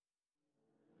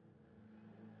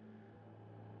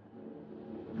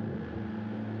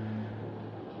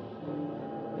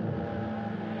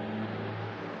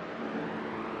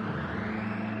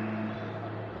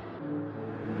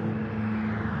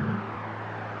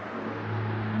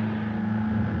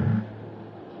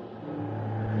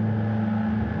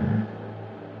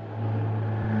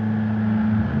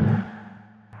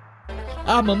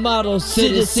I'm a model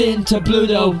citizen to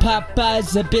Pluto.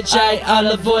 Popeye's a bitch, I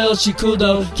olive oil, she cool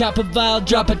though. Cap a vial,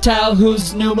 drop a towel,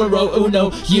 who's numero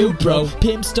uno? You bro.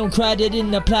 Pimps don't cry, they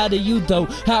didn't apply to you though.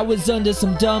 I was under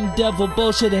some dumb devil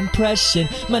bullshit impression.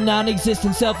 My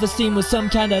non-existent self-esteem was some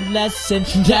kind of lesson.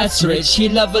 That's rich, he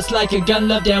loved us like a gun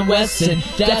loved Dan Wesson.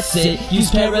 That's it,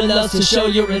 use parallels to show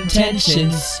your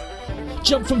intentions.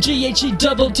 Jump from GHE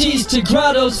double T's to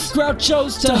grottos,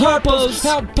 Grouchos to Harpos,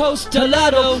 Outpost to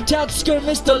Lotto, tout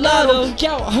skirmish to Lotto,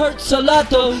 gout hurts a lot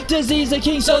though, disease a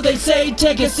king so they say,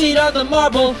 take a seat on the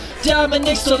marble.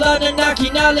 Dominic Solana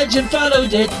knocking knowledge and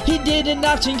followed it, he didn't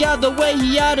option out the way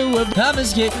he ought to have. I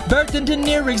must get birthed into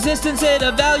near existence at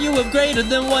a value of greater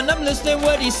than one, I'm listening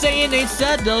what he's saying ain't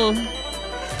settled.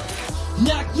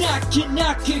 Knock, knock, you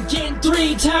knock again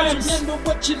 3 times. Remember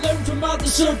what you learned from all the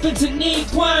serpents and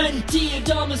equine.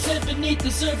 Diadema said beneath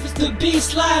the surface the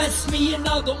beast lies. Me and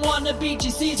all the wannabe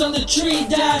GCs on the tree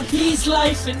died. He's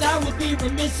life and I would be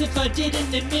remiss if I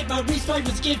didn't admit my respite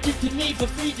was gifted to me for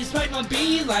free despite my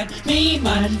beeline. Me,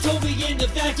 mine, so begin to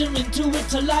factor into it,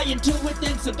 to lie into it,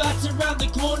 then Sabat's around the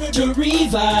corner to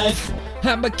revive.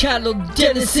 I'm a cattle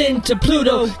denizen to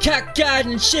Pluto, cockeyed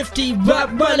and shifty,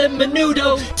 rock-running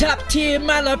menudo. Top tier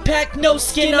mile pack, no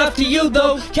skin off to you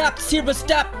though. Cops here will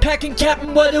stop packing,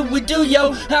 Captain, what do we do,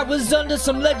 yo? I was under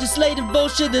some legislative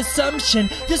bullshit assumption.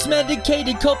 This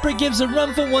medicated culprit gives a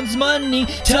run for one's money.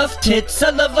 Tough tits, I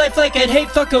love life like I'd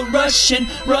hate fuck a Russian.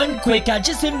 Run quick, I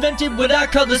just invented what I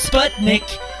call the Sputnik.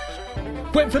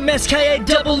 Went from SKA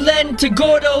double N to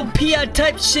Gordo, PI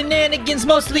type shenanigans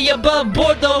mostly above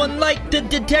board though. Unlike the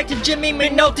detective Jimmy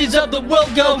McNulty's of the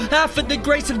world go, I for the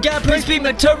grace of God praise be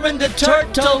Maturin the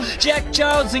turtle. Jack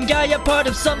Charles and Guy are part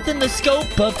of something the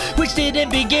scope of which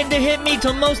didn't begin to hit me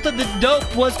till most of the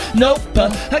dope was nope.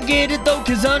 I get it though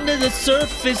cause under the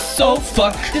surface so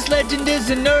fuck, this legend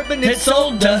isn't urban, it's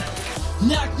older.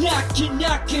 Knock, knock, you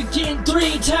knock again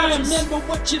 3 times. Remember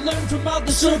what you learned from all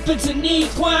the serpents and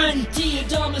equine.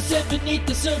 Diadema said beneath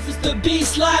the surface the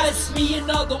beast lies. Me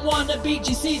and all the wannabe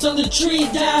GCs on the tree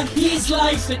died. He's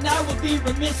life and I would be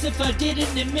remiss if I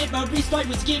didn't admit my respite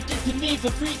was gifted to me for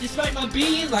free despite my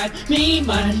beeline. Me,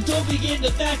 mine, don't begin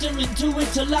to factor into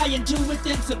it, to lie into it,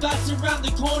 then Sabat's around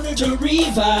the corner to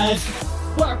revive.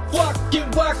 Walk, walk,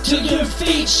 and walk till your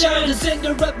feet shine. The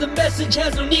sender of the message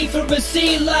has no need for a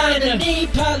sea liner. Knee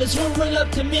pilots will run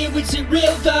up to me with some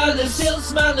real violence. Still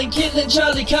smiling, killing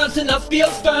Charlie Constant, I feel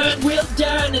fine. We'll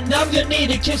dine, and I'm gonna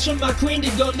need a kiss from my queen to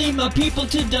go lead my people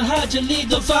to the Hajj.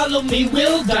 They'll follow me,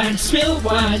 we'll dine, spill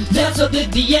wine. That's all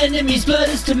that the enemy's blood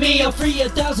is to me. I'll free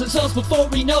 1,000 souls before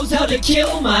he knows how to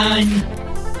kill mine.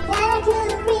 I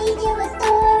could read you a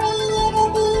story,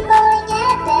 it'd be boring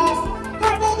at best.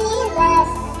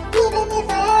 Even if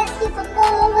I ask you for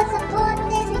more, what's important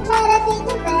is we try to feed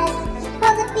the rest.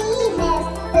 All the BS,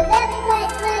 the very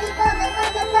right bloody bullet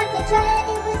motherfucker trying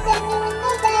to send you in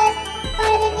the best.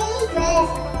 Fight an egress,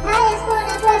 highest point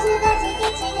of pressure that you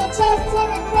get to your chest. Tear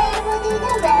and prayer will do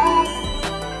the rest.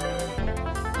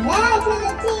 I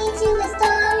couldn't teach you a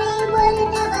story, wouldn't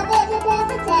never make it past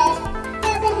the test.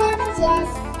 As it happens, yes,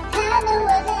 I know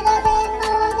a little bit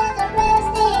more than the rest.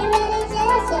 Ain't ready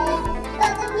just yet,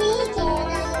 but the weekend.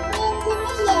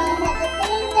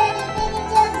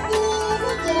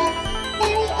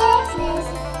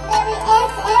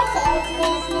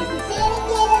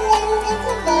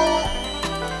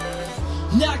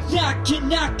 Knock, knock, you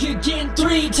knock again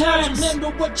 3 times. Remember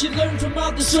what you learned from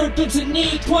all the serpents and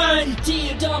equine.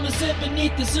 Diadema said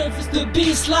beneath the surface the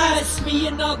beast lies. Me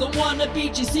and all the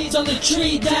wannabe GCs on the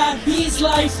tree died. He's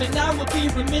life and I would be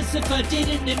remiss if I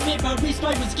didn't admit my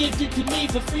respite was gifted to me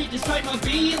for free despite my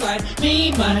beeline.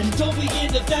 Me, mine, don't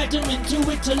begin to factor into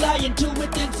it, to lie into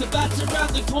it, then Sabat's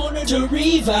around the corner to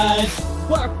revive.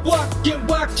 Walk, walk, and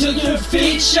walk till your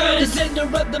feet shine. The sender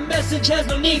of the message has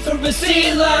no need for a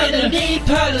sea liner. Knee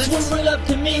pilots will run up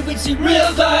to me with some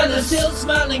real violence. Still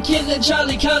smiling, killing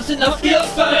Charlie Constant, I feel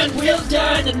fine. We'll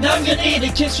dine, and I'm gonna need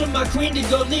a kiss from my queen to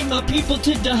go lead my people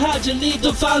to the Hajj.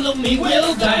 They'll follow me,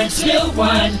 we'll dine, spill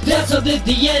wine. That's all that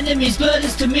the enemy's blood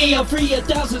is to me. I'll free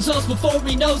 1,000 souls before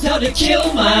he knows how to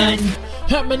kill mine.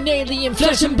 I'm an alien,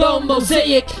 flesh and bone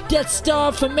mosaic. Death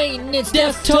Star for maintenance,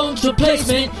 Deftones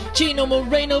replacement. Gino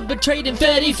Moreno betrayed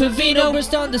Infetti for Vino.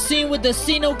 Burst on the scene with a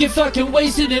Sino, get fucking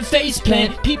wasted and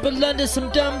faceplant. People under some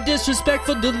dumb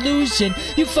disrespectful delusion.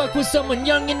 You fuck with someone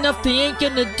young enough, they ain't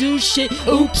gonna do shit.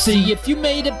 Oopsie, if you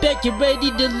made a bet, you're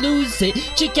ready to lose it.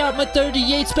 Check out my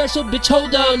 38 special, bitch,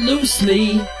 hold on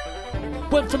loosely.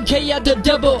 Went from KI to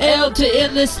double L to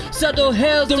endless. Subtle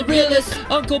hell's the realest.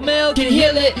 Uncle Mel can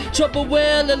heal it. Trouble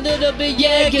well a little bit,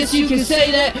 yeah, I guess you can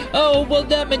say that. Oh, well,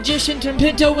 that magician turned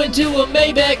Pinto into a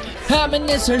Maybach.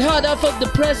 Ominous heard hot off of the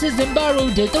presses and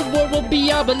borrowed it. The war will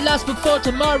be our last before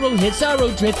tomorrow hits.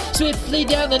 Sorrow drift swiftly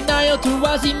down the Nile through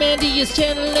Ozymandias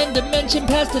channel and dimension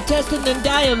past the test and then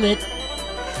dial it.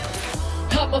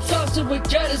 I'm a foster what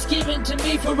God has given to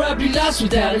me, for I'd be lost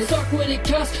without it. Fuck what it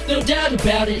costs, no doubt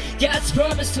about it. God's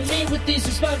promise to me with these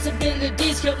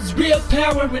responsibilities comes real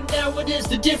power, and now it is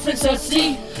the difference I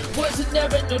see. Wasn't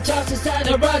never no toss aside,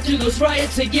 I ride through those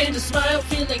riots again to smile,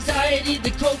 feel anxiety,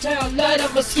 the cold towel light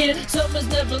on my skin. Summer's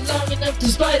never long enough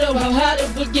despite how hot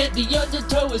it would get. The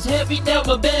undertow is heavy, now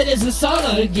my bed is a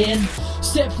sauna again.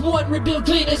 Step 1, rebuild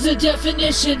clean as a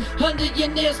definition. Under your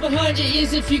nails, behind your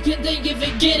ears if you can think of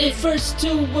it, get it. First 2,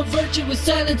 a virtuous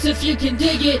silence if you can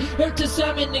dig it. Earth to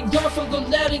Simon and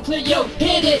Garfunkel loud and clear, yo,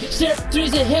 hit it. Step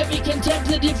 3's a heavy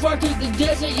contemplative walk through the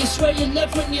desert. You swear you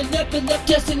left when you left, but left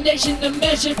destination to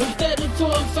measure. Better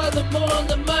form, follow more on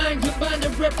the mind. Combined to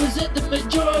represent the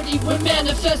majority where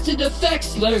manifested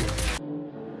effects lurk.